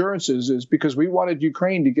those assurances is because we wanted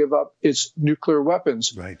Ukraine to give up its nuclear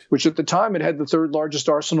weapons, right, which at the time it had the 3rd largest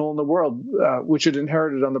arsenal in the world, which it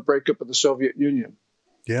inherited on the breakup of the Soviet Union.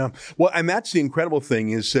 Yeah. Well, and that's the incredible thing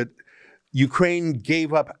is that Ukraine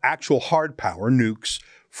gave up actual hard power, nukes,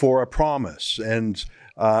 for a promise. And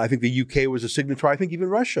I think the UK was a signatory. I think even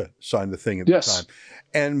Russia signed the thing at the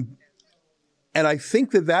time. And I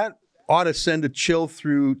think that ought to send a chill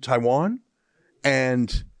through Taiwan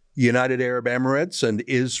and United Arab Emirates and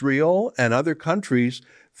Israel and other countries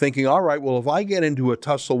thinking, all right, well, if I get into a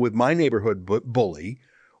tussle with my neighborhood bully,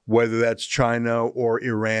 whether that's China or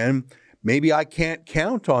Iran, maybe I can't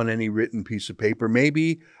count on any written piece of paper.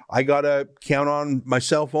 Maybe I got to count on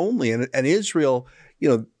myself only. And Israel,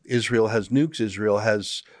 Israel has nukes. Israel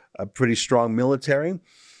has a pretty strong military.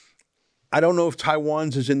 I don't know if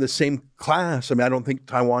Taiwan's is in the same class. I mean, I don't think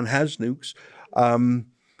Taiwan has nukes.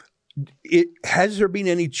 Has there been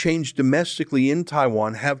any change domestically in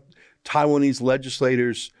Taiwan? Have Taiwanese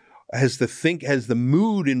legislators, has the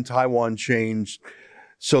mood in Taiwan changed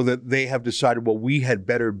so that they have decided, well, we had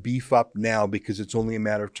better beef up now because it's only a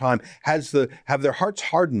matter of time? Have their hearts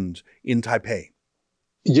hardened in Taipei?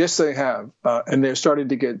 Yes, they have. And they're starting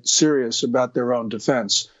to get serious about their own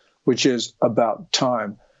defense, which is about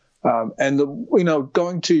time.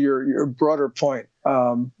 Going to your broader point,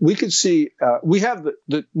 we could see we have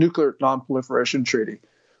the Nuclear Non-Proliferation Treaty,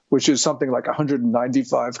 which is something like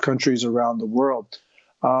 195 countries around the world.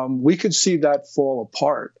 We could see that fall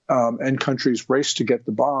apart and countries race to get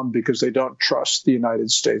the bomb because they don't trust the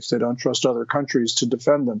United States. They don't trust other countries to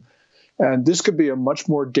defend them. And this could be a much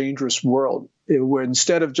more dangerous world where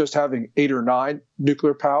instead of just having 8 or 9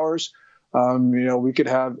 nuclear powers, we could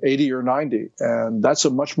have 80 or 90. And that's a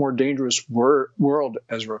much more dangerous world,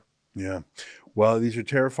 Ezra. Yeah. Well, these are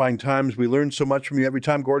terrifying times. We learn so much from you every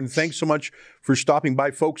time, Gordon. Thanks so much for stopping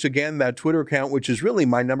by. Folks, again, that Twitter account, which is really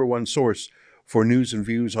my number one source for news and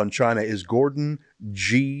views on China, is Gordon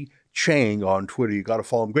G. Chang on Twitter. You got to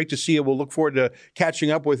follow him. Great to see you. We'll look forward to catching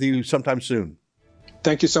up with you sometime soon.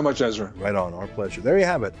 Thank you so much, Ezra. Right on. Our pleasure. There you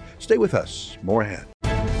have it. Stay with us. More ahead.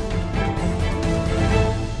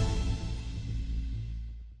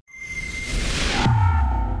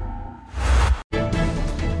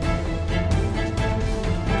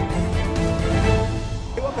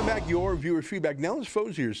 Your viewer feedback. Nellis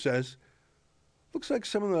Fozier says, looks like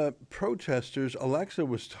some of the protesters Alexa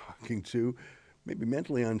was talking to may be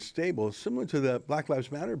mentally unstable, similar to the Black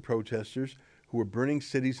Lives Matter protesters who were burning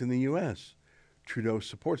cities in the U.S. Trudeau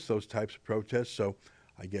supports those types of protests, so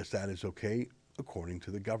I guess that is okay. according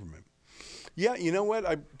to the government. Yeah, you know what?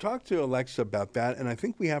 I talked to Alexa about that, and I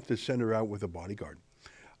think we have to send her out with a bodyguard.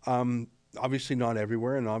 Obviously not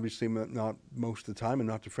everywhere, and obviously not most of the time, and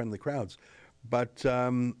not to friendly crowds. But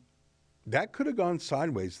that could have gone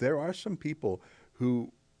sideways. There are some people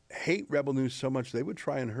who hate Rebel News so much they would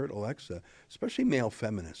try and hurt Alexa, especially male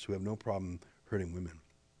feminists who have no problem hurting women.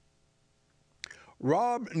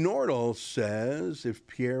 Rob Nordell says, if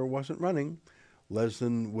Pierre wasn't running,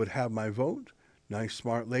 Leslyn would have my vote. Nice,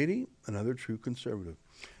 smart lady, another true conservative.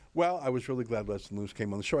 Well, I was really glad Leslyn Lewis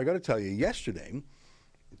came on the show. I got to tell you, yesterday,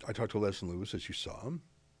 I talked to Leslyn Lewis, as you saw.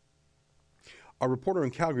 Our reporter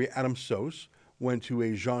in Calgary, Adam Sos, went to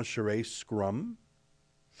a Jean Charest scrum.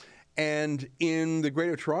 And in the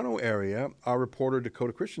Greater Toronto area, our reporter,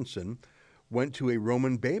 Dakota Christensen, went to a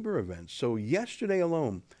Roman Baber event. So yesterday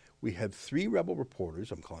alone, we had 3 Rebel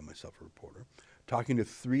reporters, I'm calling myself a reporter, talking to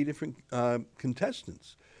 3 different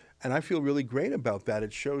contestants. And I feel really great about that.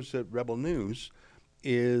 It shows that Rebel News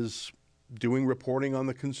is doing reporting on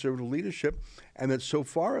the conservative leadership, and that so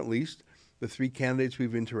far, at least, the 3 candidates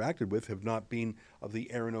we've interacted with have not been of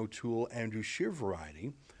the Erin O'Toole, Andrew Scheer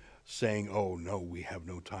variety, saying, oh, no, we have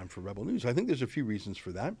no time for Rebel News. I think there's a few reasons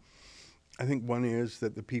for that. I think one is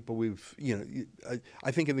that the people we've,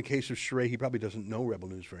 I think in the case of Charest, he probably doesn't know Rebel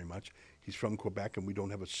News very much. He's from Quebec, and we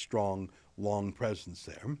don't have a strong, long presence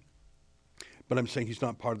there. But I'm saying he's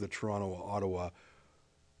not part of the Toronto-Ottawa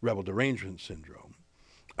Rebel derangement syndrome.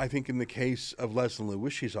 I think in the case of Leslyn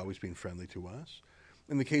Lewis, she's always been friendly to us.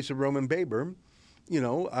 In the case of Roman Baber,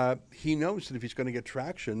 he knows that if he's going to get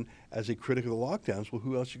traction as a critic of the lockdowns, well,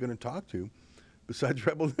 who else are you going to talk to besides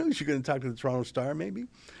Rebel News? You're going to talk to the Toronto Star, maybe?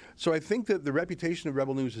 So I think that the reputation of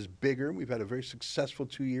Rebel News is bigger. We've had a very successful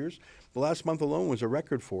 2 years. The last month alone was a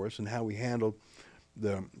record for us in how we handled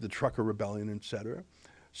the trucker rebellion, et cetera.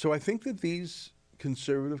 So I think that these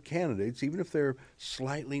conservative candidates, even if they're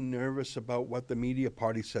slightly nervous about what the media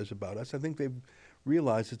party says about us, I think they've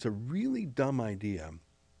realized it's a really dumb idea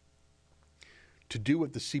to do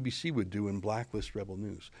what the CBC would do and blacklist Rebel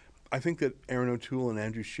News. I think that Erin O'Toole and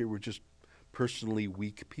Andrew Scheer were just personally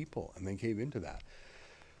weak people, and they gave into that.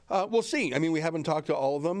 We'll see. I mean, we haven't talked to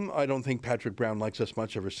all of them. I don't think Patrick Brown likes us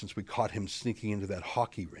much ever since we caught him sneaking into that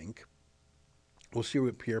hockey rink. We'll see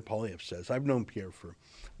what Pierre Poilievre says. I've known Pierre for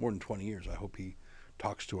more than 20 years. I hope he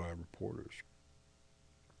talks to our reporters.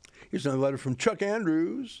 Here's another letter from Chuck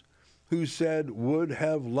Andrews, who said, would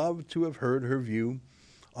have loved to have heard her view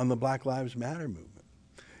on the Black Lives Matter movement.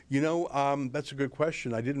 That's a good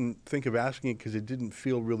question. I didn't think of asking it because it didn't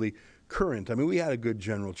feel really current. I mean, we had a good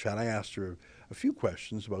general chat. I asked her a few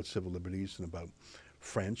questions about civil liberties and about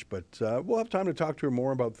French, but we'll have time to talk to her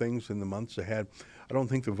more about things in the months ahead. I don't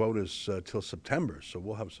think the vote is till September, so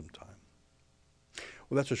we'll have some time.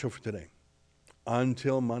 Well, that's our show for today.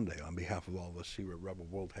 Until Monday, on behalf of all of us here at Rebel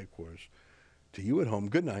World Headquarters, to you at home,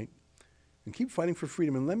 good night, and keep fighting for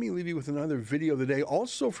freedom. And let me leave you with another video of the day,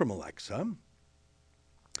 also from Alexa,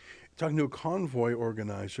 talking to a convoy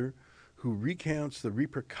organizer who recounts the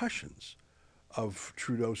repercussions of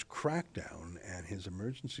Trudeau's crackdown and his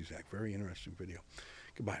Emergencies Act. Very interesting video.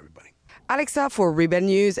 Goodbye, everybody. Alexa for Rebel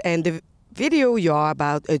News, and the video you're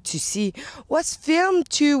about to see was filmed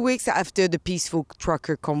 2 weeks after the peaceful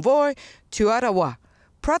trucker convoy to Ottawa.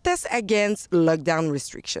 Protests against lockdown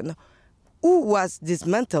restriction, who was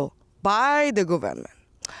dismantled by the government.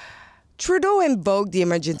 Trudeau invoked the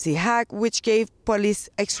Emergency Act, which gave police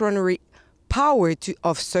extraordinary power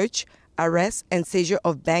of search, arrest, and seizure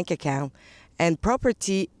of bank accounts and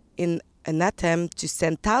property in an attempt to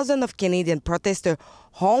send thousands of Canadian protesters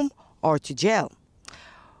home or to jail.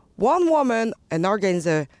 One woman, an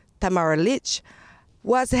organizer, Tamara Litch,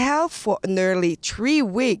 was held for nearly 3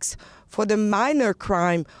 weeks for the minor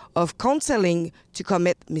crime of counseling to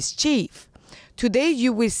commit mischief. Today,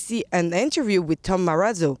 you will see an interview with Tom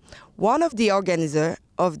Marazzo, one of the organizers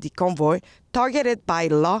of the convoy targeted by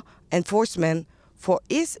law enforcement for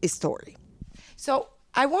his story. So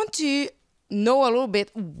I want to know a little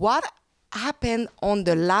bit what happened on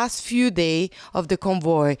the last few days of the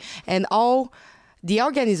convoy and how the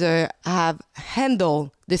organizers have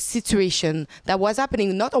handled the situation that was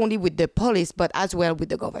happening not only with the police but as well with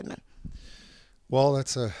the government. Well,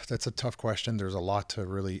 that's a tough question. There's a lot to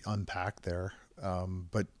really unpack there.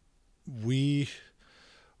 But we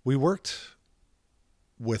worked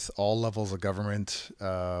with all levels of government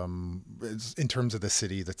in terms of the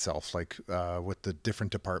city itself, like with the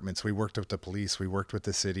different departments. We worked with the police, we worked with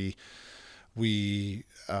the city, we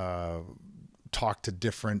talked to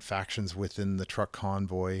different factions within the truck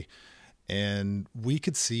convoy, And we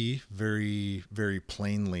could see very, very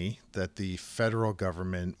plainly that the federal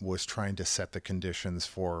government was trying to set the conditions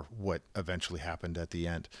for what eventually happened at the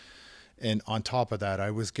end. And on top of that,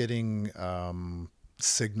 I was getting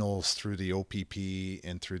signals through the OPP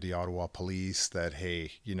and through the Ottawa Police that,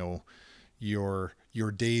 hey, you know, your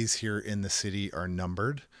days here in the city are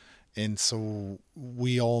numbered. And so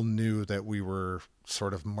we all knew that we were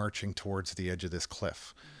sort of marching towards the edge of this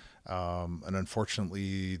cliff. And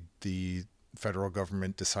unfortunately, the federal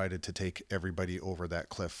government decided to take everybody over that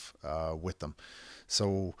cliff with them.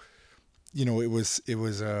 So, you know, it was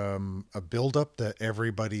a buildup that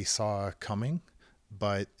everybody saw coming.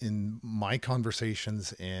 But in my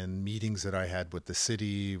conversations and meetings that I had with the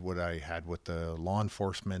city, what I had with the law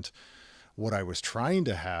enforcement, what I was trying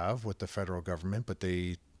to have with the federal government, but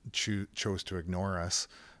they chose to ignore us.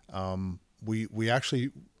 We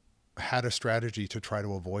actually had a strategy to try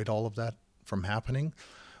to avoid all of that from happening,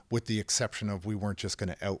 with the exception of we weren't just going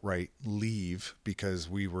to outright leave because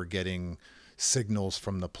we were getting signals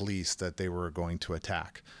from the police that they were going to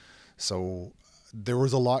attack. So there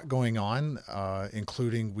was a lot going on,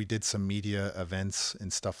 including we did some media events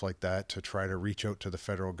and stuff like that to try to reach out to the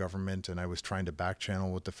federal government. And I was trying to back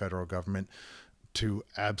channel with the federal government to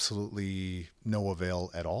absolutely no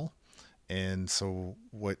avail at all. And so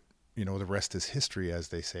what, you know, the rest is history, as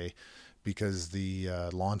they say, because the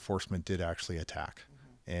law enforcement did actually attack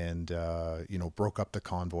and, you know, broke up the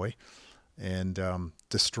convoy and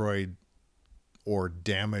destroyed or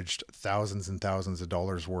damaged thousands and thousands of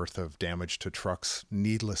dollars worth of damage to trucks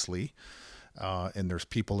needlessly. And there's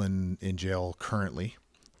people in jail currently.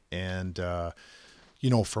 And, you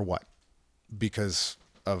know, for what? Because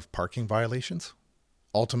of parking violations.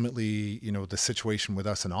 Ultimately, you know, the situation with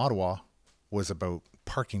us in Ottawa was about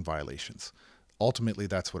parking violations. Ultimately,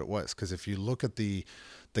 that's what it was. Because if you look at the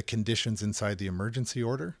conditions inside the emergency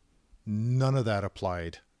order, none of that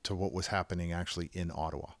applied to what was happening actually in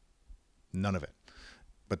Ottawa. None of it.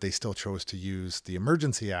 But they still chose to use the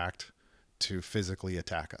Emergency Act to physically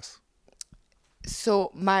attack us.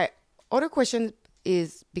 So my other question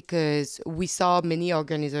is, because we saw many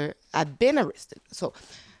organizers have been arrested. So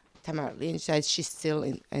Tamara Lynch says she's still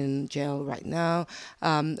in jail right now.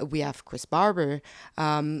 We have Chris Barber.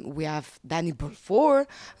 We have Danny Beaufort,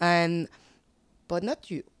 but not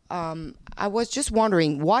you. I was just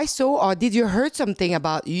wondering, why so? Or did you heard something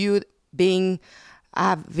about you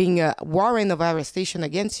having a warrant of arrestation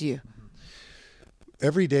against you?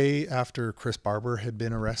 Every day after Chris Barber had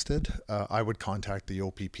been arrested, I would contact the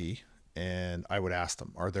OPP and I would ask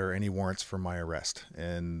them, are there any warrants for my arrest?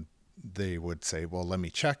 And they would say, well, let me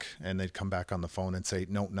check. And they'd come back on the phone and say,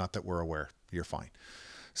 no, not that we're aware. You're fine.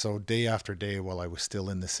 So day after day, while I was still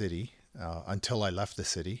in the city, until I left the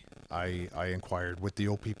city, I inquired with the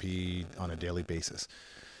OPP on a daily basis.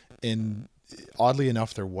 And oddly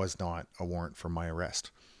enough, there was not a warrant for my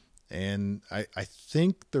arrest. And I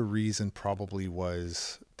think the reason probably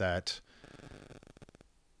was that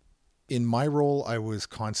in my role, I was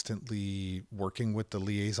constantly working with the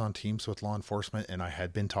liaison teams with law enforcement, and I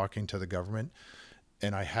had been talking to the government,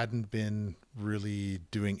 and I hadn't been really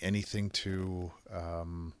doing anything to,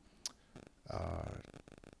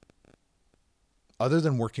 other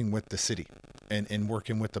than working with the city and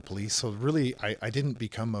working with the police. So really, I didn't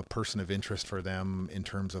become a person of interest for them in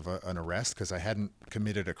terms of an arrest because I hadn't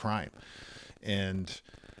committed a crime. And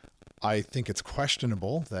I think it's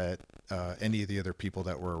questionable that any of the other people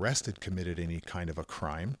that were arrested committed any kind of a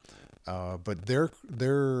crime. But they're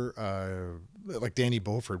like Danny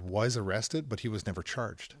Beaufort was arrested, but he was never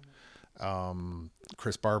charged.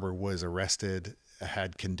 Chris Barber was arrested,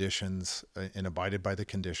 had conditions and abided by the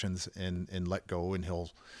conditions and let go. And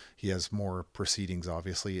he has more proceedings,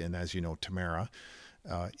 obviously. And as you know, Tamara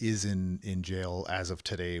is in jail as of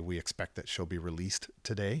today. We expect that she'll be released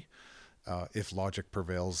today if logic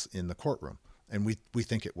prevails in the courtroom. And we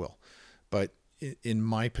think it will. But in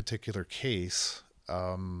my particular case,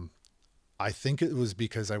 I think it was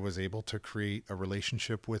because I was able to create a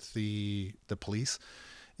relationship with the police.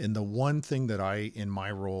 And the one thing that in my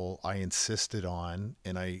role, I insisted on,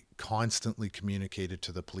 and I constantly communicated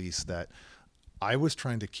to the police that I was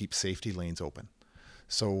trying to keep safety lanes open.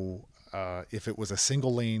 So if it was a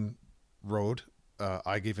single lane road,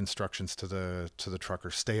 I gave instructions to the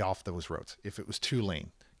truckers, stay off those roads. If it was 2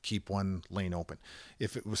 lane, keep 1 lane open.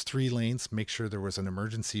 If it was 3 lanes, make sure there was an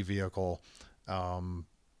emergency vehicle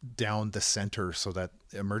down the center so that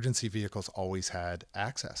emergency vehicles always had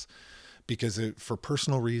access. Because for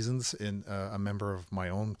personal reasons, a member of my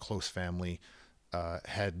own close family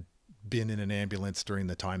had been in an ambulance during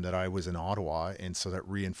the time that I was in Ottawa, and so that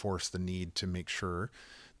reinforced the need to make sure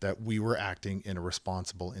that we were acting in a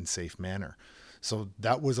responsible and safe manner. So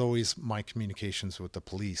that was always my communications with the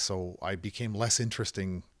police. So I became less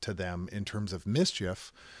interesting to them in terms of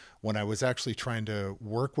mischief when I was actually trying to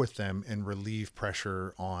work with them and relieve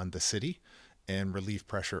pressure on the city and relieve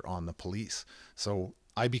pressure on the police. So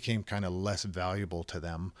I became kind of less valuable to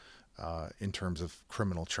them in terms of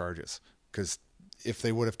criminal charges, because if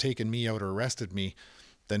they would have taken me out or arrested me,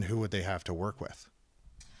 then who would they have to work with?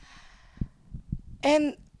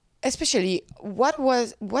 And especially,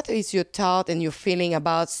 what is your thought and your feeling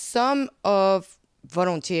about some of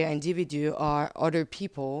volunteer individual or other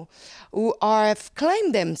people who have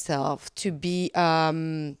claimed themselves to be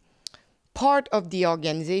part of the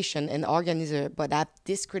organization and organizer, but have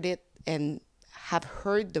discredited and have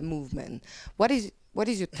heard the movement? What is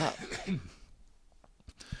your thought?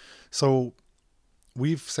 So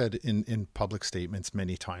we've said in public statements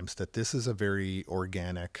many times that this is a very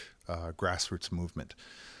organic grassroots movement.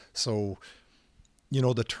 So,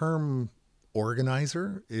 the term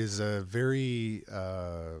organizer is a very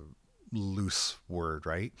loose word,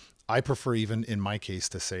 right? I prefer, even in my case,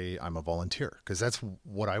 to say I'm a volunteer, because that's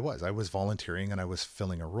what I was. I was volunteering and I was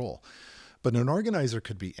filling a role. But an organizer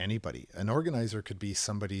could be anybody. An organizer could be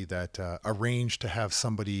somebody that arranged to have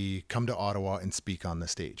somebody come to Ottawa and speak on the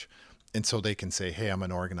stage. And so they can say, hey, I'm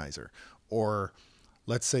an organizer. Or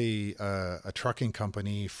let's say a trucking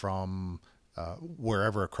company from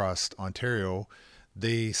wherever across Ontario,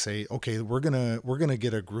 they say, okay, we're gonna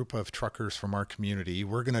get a group of truckers from our community.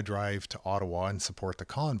 We're gonna drive to Ottawa and support the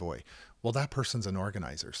convoy. Well, that person's an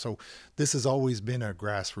organizer. So this has always been a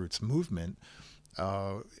grassroots movement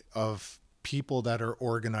of people that are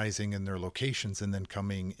organizing in their locations and then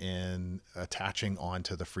coming and attaching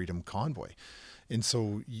onto the Freedom Convoy. And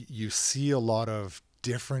so you see a lot of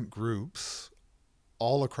different groups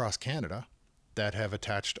all across Canada that have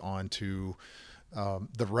attached onto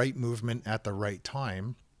the right movement at the right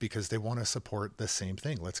time, because they want to support the same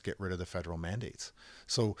thing. Let's get rid of the federal mandates.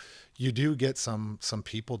 So you do get some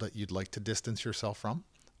people that you'd like to distance yourself from,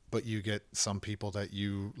 but you get some people that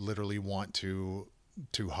you literally want to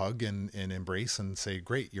hug and embrace and say,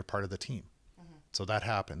 great, you're part of the team. Mm-hmm. So that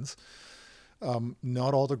happens.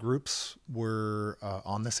 Not all the groups were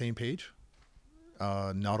on the same page.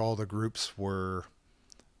 Not all the groups were,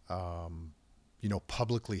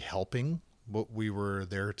 publicly helping what we were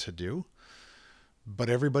there to do, but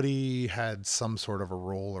everybody had some sort of a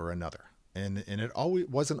role or another. And it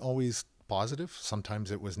wasn't always positive.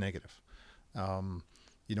 Sometimes it was negative.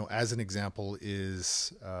 As an example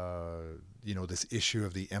is, this issue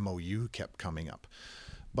of the MOU kept coming up,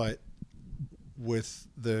 but with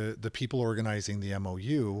the people organizing the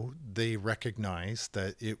MOU, they recognized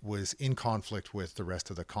that it was in conflict with the rest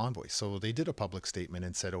of the convoy. So they did a public statement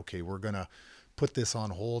and said, okay, we're going to put this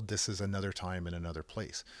on hold. This is another time in another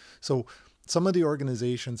place. So some of the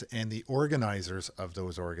organizations and the organizers of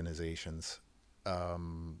those organizations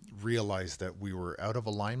realized that we were out of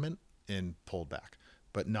alignment and pulled back,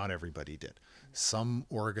 but not everybody did. Some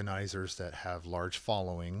organizers that have large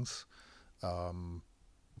followings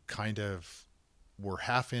kind of were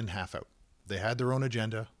half in, half out. They had their own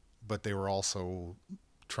agenda, but they were also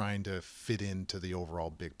trying to fit into the overall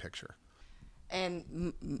big picture.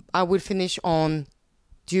 And I would finish on,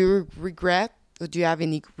 do you regret, or do you have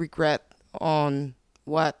any regret on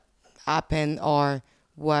what happened or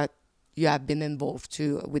what you have been involved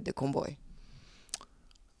to with the convoy?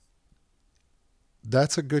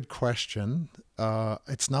 That's a good question.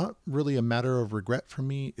 It's not really a matter of regret for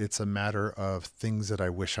me. It's a matter of things that I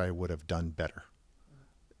wish I would have done better.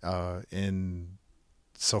 And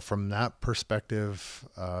so from that perspective,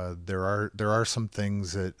 there are some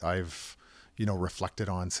things that I've, reflected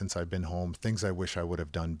on since I've been home, things I wish I would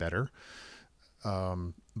have done better.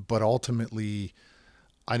 But ultimately,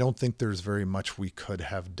 I don't think there's very much we could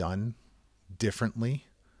have done differently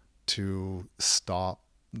to stop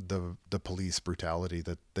the police brutality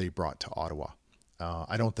that they brought to Ottawa.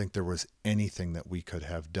 I don't think there was anything that we could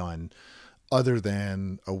have done other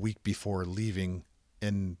than a week before leaving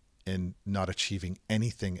and not achieving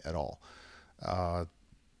anything at all.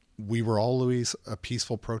 We were always a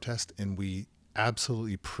peaceful protest, and we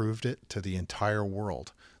absolutely proved it to the entire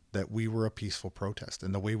world that we were a peaceful protest.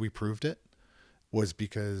 And the way we proved it was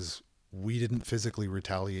because we didn't physically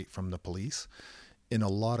retaliate from the police. And a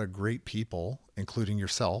lot of great people, including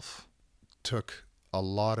yourself, took a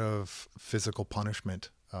lot of physical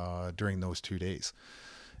punishment during those 2 days.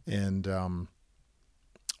 And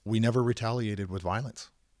we never retaliated with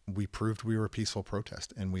violence. We proved we were a peaceful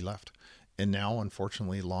protest, and we left. And now,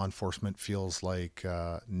 unfortunately, law enforcement feels like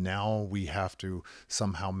now we have to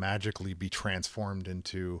somehow magically be transformed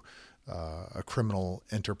into a criminal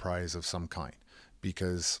enterprise of some kind,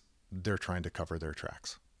 because they're trying to cover their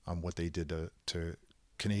tracks on what they did to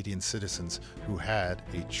Canadian citizens who had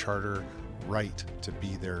a charter right to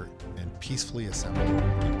be there and peacefully assemble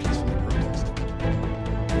and peacefully protest.